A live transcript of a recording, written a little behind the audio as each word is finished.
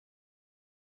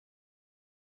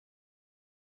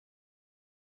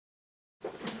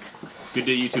Good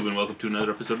day, YouTube, and welcome to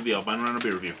another episode of the Albino Rhino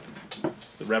beer review.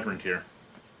 The Reverend here,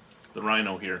 the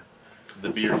Rhino here, the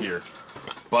beer here,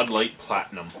 Bud Light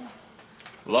Platinum.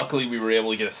 Luckily, we were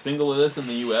able to get a single of this in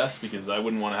the U.S. because I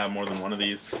wouldn't want to have more than one of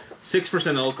these.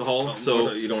 6% alcohol,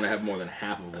 so you don't want to have more than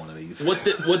half of one of these.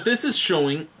 What this is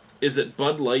showing is that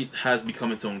Bud Light has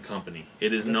become its own company.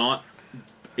 It is not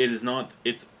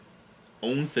its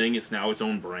own thing. It's now its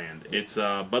own brand. It's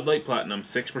Bud Light Platinum,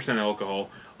 6% alcohol.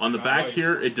 On the back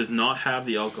here, it does not have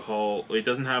the alcohol. It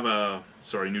doesn't have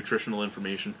nutritional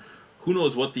information. Who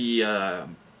knows what the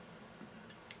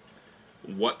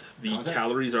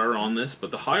calories are on this?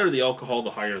 But the higher the alcohol, the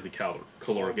higher the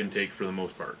caloric intake for the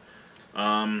most part.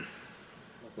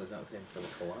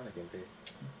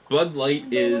 Bud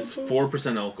Light is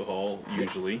 4% alcohol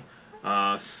usually.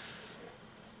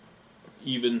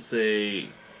 Even say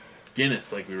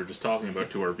Guinness, like we were just talking about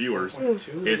to our viewers,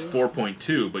 is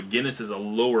 4.2, but Guinness is a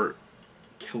lower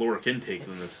caloric intake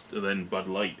than Bud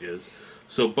Light is.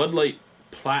 So Bud Light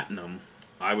Platinum,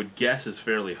 I would guess, is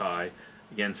fairly high.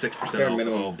 Again, 6% alcohol.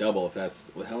 Minimum double if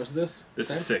that's... How much is this? This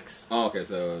is 6. Oh, okay,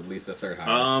 so at least a third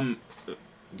higher.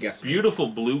 Beautiful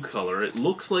blue color. It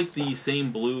looks like the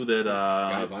same blue that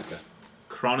Sky Vodka.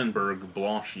 Kronenberg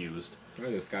Blanche used. Oh,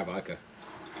 it's Sky Vodka.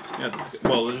 Yeah,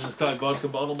 there's a Sky Vodka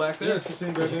bottle back there. Yeah, it's the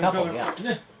same color. Yeah. That's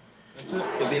it.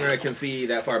 If the internet can see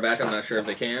that far back, I'm not sure if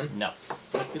they can. No.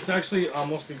 It's actually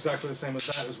almost exactly the same as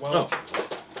that as well.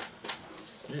 Oh.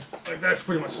 Yeah. Like, that's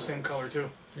pretty much the same color, too.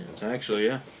 Yeah. Actually,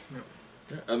 yeah.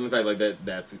 Other than the fact like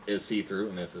that is see-through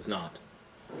and this is not.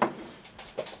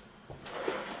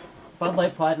 Bud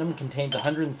Light Platinum contains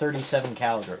 137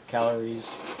 calories.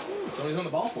 Somebody's on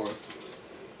the ball for us.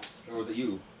 Or was it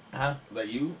you? Huh? Was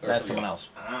that you? Or That's someone else.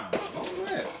 Ah,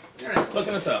 alright. Alright,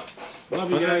 looking us up. Love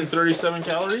you guys. 137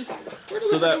 calories. Where do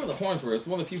they know the horns were? It's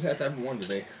one of the few hats I haven't worn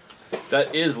today.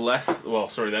 That is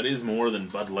that is more than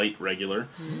Bud Light regular.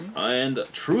 And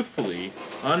truthfully,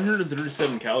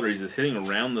 137 calories is hitting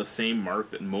around the same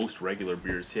mark that most regular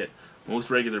beers hit. Most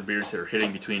regular beers are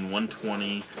hitting between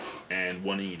 120 and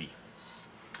 180.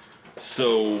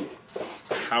 So,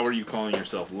 how are you calling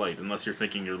yourself light? Unless you're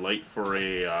thinking you're light for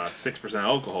a 6%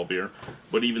 alcohol beer.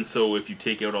 But even so, if you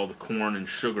take out all the corn and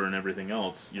sugar and everything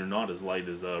else, you're not as light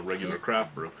as a regular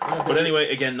craft brew. But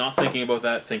anyway, again, not thinking about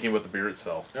that, thinking about the beer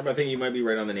itself. Yeah, but I think you might be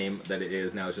right on the name that it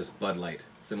is. Now it's just Bud Light.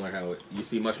 Similar how it used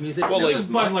to be Much Music. Well, There's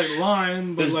Bud Light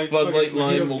Lime. There's Bud Light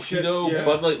Lime Mojito. Yeah.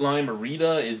 Bud Light Lime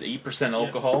Arita is 8%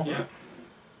 alcohol. Yeah.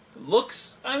 It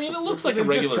looks like a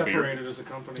regular just beer. separated as a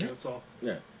company, that's all.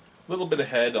 Yeah. A little bit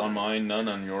ahead on mine, none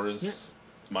on yours.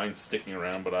 Yeah. Mine's sticking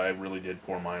around, but I really did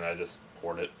pour mine. I just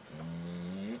poured it.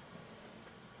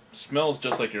 Smells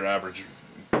just like your average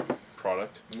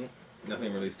product.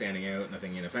 Nothing really standing out,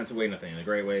 nothing in an offensive way, nothing in a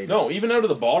great way. No, even out of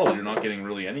the bottle, you're not getting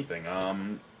really anything.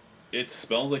 It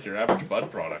smells like your average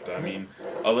Bud product. I mean,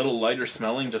 a little lighter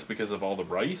smelling just because of all the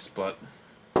rice, but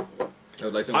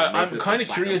I'm kind of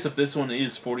curious if this one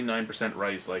is 49%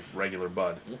 rice like regular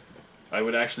Bud. I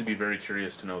would actually be very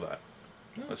curious to know that.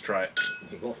 Let's try it.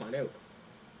 We'll find out.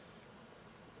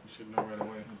 You should know right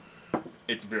away.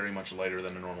 It's very much lighter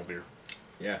than a normal beer.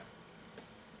 Yeah.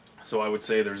 So I would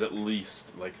say there's at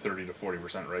least like 30 to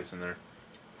 40% rice in there.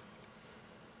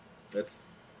 That's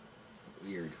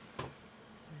weird.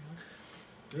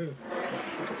 This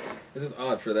is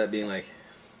odd for that being like...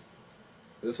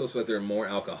 This was what their more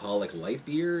alcoholic light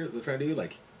beer they're trying to do.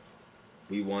 Like,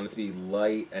 we want it to be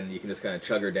light and you can just kind of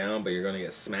chug her down, but you're going to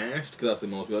get smashed. Because that's the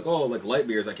most people are like, oh, like light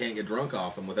beers, I can't get drunk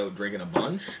off them without drinking a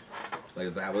bunch. Like,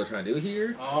 is that what they're trying to do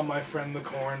here? Oh, my friend, the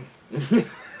corn.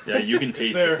 Yeah, you can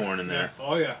taste the corn in there. Yeah.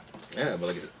 Oh, yeah. Yeah,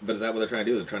 but is that what they're trying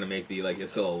to do? They're trying to make the, like,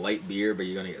 it's still a light beer, but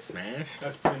you're going to get smashed?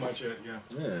 That's pretty much it, yeah.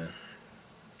 Yeah.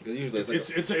 Because usually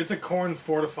it's a corn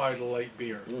fortified light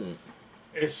beer.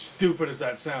 As stupid as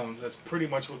that sounds, that's pretty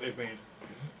much what they've made.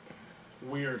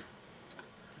 Weird.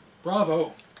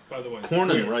 Bravo, by the way.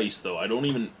 Corn and rice, though. I don't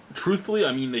even... Truthfully,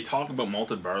 I mean, they talk about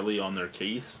malted barley on their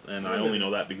case, and I only know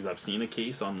that because I've seen a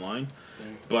case online.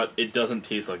 But it doesn't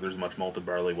taste like there's much malted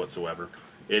barley whatsoever.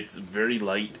 It's very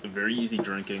light, very easy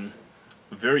drinking,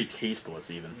 very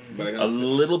tasteless even. But a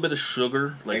little bit of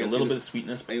sugar, like a little bit of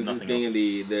sweetness, but nothing being else.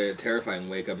 in the terrifying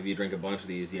wake up, if you drink a bunch of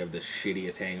these, you have the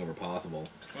shittiest hangover possible.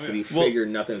 Because you figure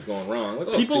nothing's going wrong.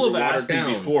 Like, people have asked me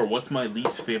before, what's my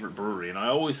least favorite brewery? And I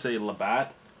always say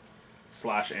Labatt /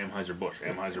 Anheuser-Busch.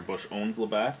 Anheuser-Busch owns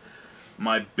Labatt.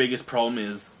 My biggest problem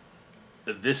is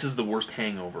this is the worst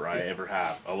hangover I ever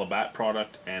have. A Labatt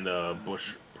product and a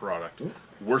Busch product.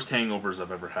 Worst hangovers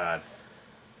I've ever had.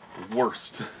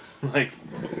 Worst. Like,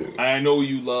 I know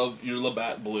you love your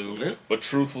Labatt Blue, but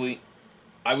truthfully,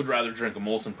 I would rather drink a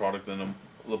Molson product than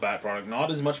Labatt product.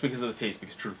 Not as much because of the taste,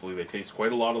 because truthfully they taste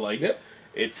quite a lot alike. Yep.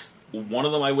 It's one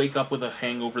of them I wake up with a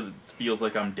hangover that feels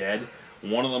like I'm dead.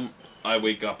 One of them I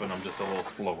wake up and I'm just a little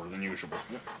slower than usual.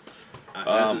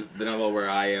 The level where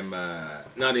I am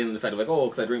not in the fact of like, oh,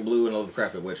 because I drink blue and all the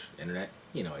crap, at which internet,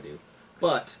 you know I do.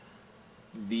 But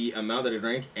the amount that I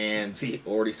drink and the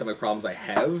already stomach problems I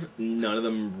have, none of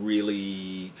them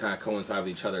really kind of coincide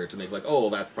with each other to make like, oh,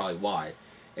 that's probably why.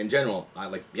 In general,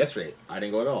 like yesterday, I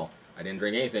didn't go at all. I didn't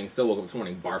drink anything. Still woke up this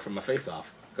morning, barfing my face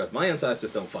off because my insides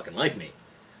just don't fucking like me.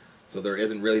 So there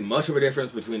isn't really much of a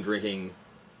difference between drinking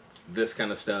this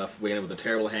kind of stuff, waking up with a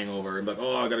terrible hangover, and like,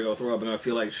 oh, I gotta go throw up and I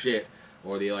feel like shit.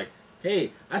 Or the like,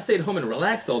 hey, I stayed home and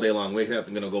relaxed all day long, waking up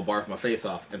and gonna go barf my face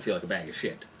off and feel like a bag of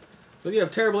shit. So if you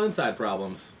have terrible inside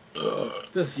problems,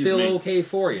 this is still okay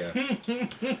for you.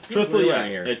 Truthfully, yeah,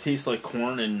 it tastes like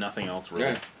corn and nothing else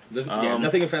really. Yeah,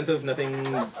 nothing offensive, nothing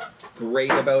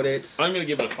great about it. I'm gonna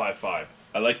give it a 5.5.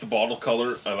 I like the bottle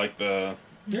color. I like the.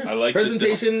 Yeah. I like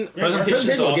presentation.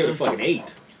 Presentation's I'll awesome. give it a fucking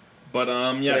 8. But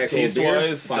yeah, taste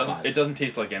wise, 5.5. it doesn't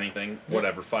taste like anything.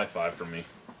 Whatever, 5.5 from me.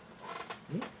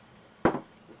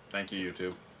 Thank you,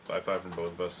 YouTube. 5.5 from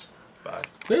both of us. Bye.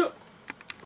 Yeah.